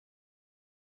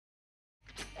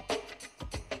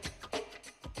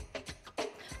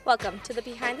Welcome to the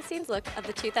behind-the-scenes look of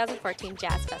the 2014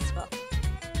 Jazz Festival.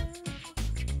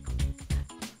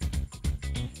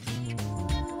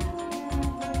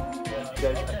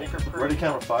 Ready,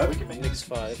 camera 5? We can make mix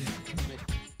 5.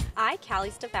 I, Callie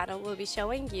Stefano, will be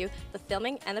showing you the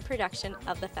filming and the production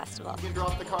of the festival. You can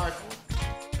drop the card.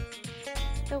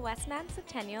 The Westman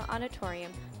Centennial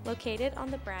Auditorium, located on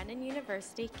the Brandon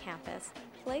University campus,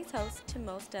 plays host to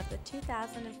most of the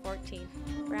 2014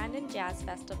 Brandon Jazz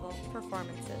Festival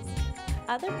performances.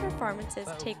 Other performances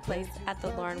take place at the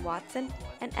Lauren Watson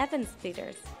and Evans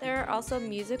Theaters. There are also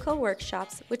musical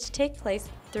workshops which take place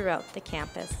throughout the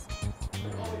campus.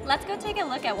 Let's go take a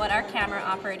look at what our camera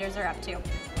operators are up to.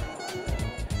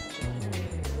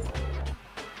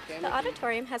 The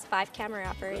auditorium has 5 camera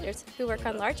operators who work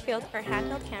on large field or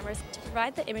handheld cameras to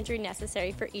provide the imagery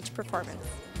necessary for each performance.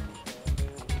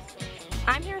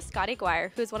 I'm here with Scotty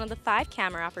Guire, who is one of the 5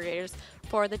 camera operators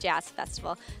for the Jazz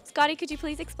Festival. Scotty, could you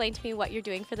please explain to me what you're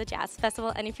doing for the Jazz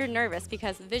Festival and if you're nervous,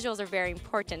 because visuals are very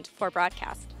important for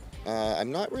broadcast?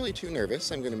 I'm not really too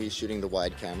nervous. I'm going to be shooting the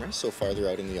wide camera, so farther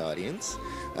out in the audience.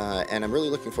 And I'm really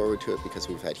looking forward to it because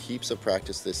we've had heaps of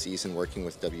practice this season working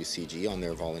with WCG on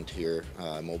their volunteer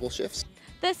mobile shifts.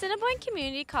 The Assiniboine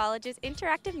Community College's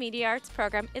Interactive Media Arts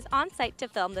program is on site to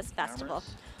film this festival.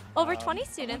 Over 20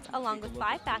 students, along with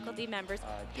 5 faculty members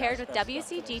paired with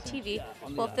WCG TV,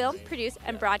 will film, produce,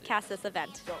 and broadcast this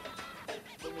event.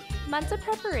 Months of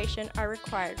preparation are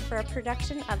required for a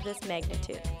production of this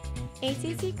magnitude.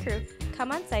 ACC crew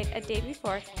come on site a day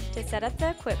before to set up the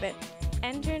equipment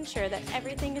and to ensure that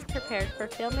everything is prepared for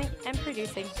filming and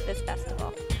producing this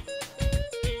festival.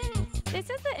 This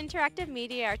is the Interactive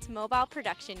Media Arts Mobile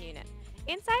Production Unit.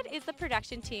 Inside is the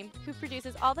production team who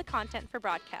produces all the content for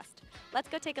broadcast. Let's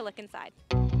go take a look inside.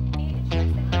 Confirm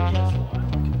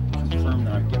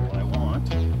that I get what I want.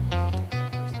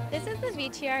 This is the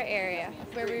VTR area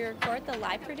where we record the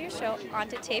live produced show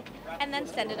onto tape and then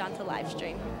send it onto live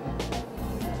stream.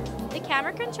 The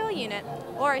Camera Control Unit,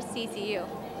 or CCU,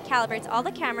 calibrates all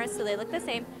the cameras so they look the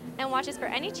same and watches for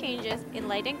any changes in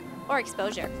lighting or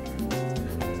exposure.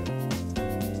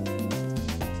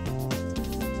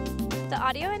 The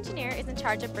audio engineer is in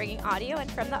charge of bringing audio in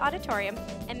from the auditorium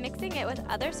and mixing it with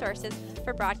other sources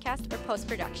for broadcast or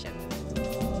post-production.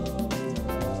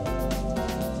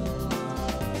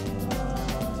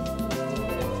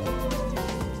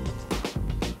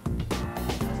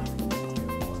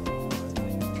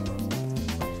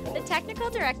 The technical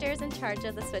director is in charge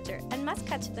of the switcher and must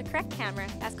cut to the correct camera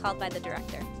as called by the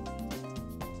director.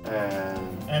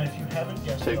 And if you haven't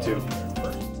guessed take 2.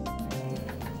 first.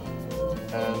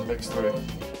 And mix 3.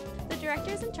 The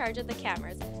director is in charge of the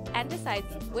cameras and decides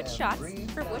which shots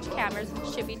for which cameras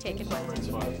should be taken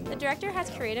with. The director has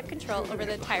creative control over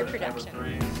the entire production.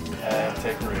 And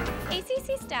take 3.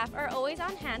 ACC staff are always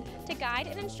on hand to guide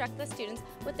and instruct the students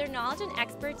with their knowledge and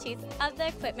expertise of the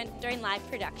equipment during live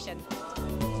production.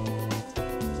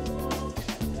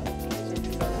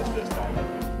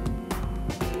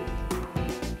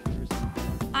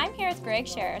 I'm here with Greg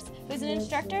Sherris, who's an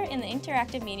instructor in the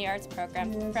Interactive Media Arts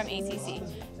program from ACC.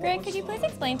 Greg, could you please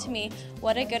explain to me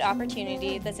what a good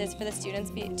opportunity this is for the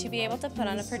students to be able to put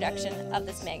on a production of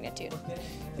this magnitude?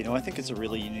 You know, I think it's a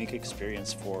really unique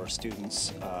experience for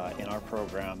students in our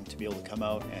program to be able to come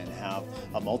out and have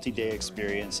a multi-day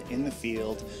experience in the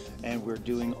field, and we're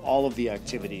doing all of the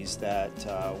activities that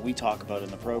we talk about in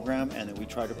the program and that we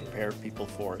try to prepare people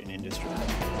for in industry.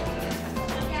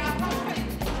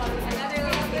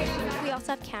 We also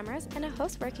have cameras and a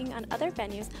host working on other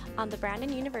venues on the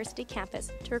Brandon University campus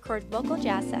to record vocal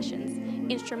jazz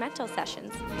sessions, instrumental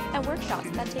sessions, and workshops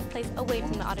that take place away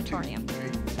from the auditorium.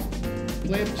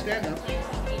 Stand up.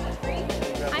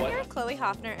 I'm here with Chloe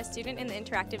Hoffner, a student in the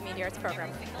Interactive Media Arts program.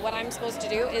 What I'm supposed to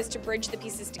do is to bridge the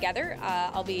pieces together.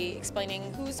 I'll be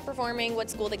explaining who's performing, what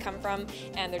school they come from,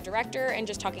 and their director, and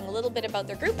just talking a little bit about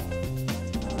their group.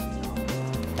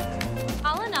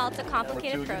 All in all, it's a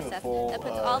complicated process that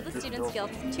puts all the students'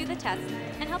 skills to the test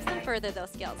and helps them further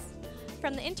those skills.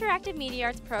 From the Interactive Media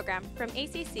Arts program from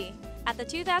ACC at the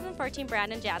 2014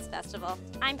 Brandon Jazz Festival,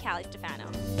 I'm Callie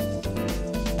Stefano.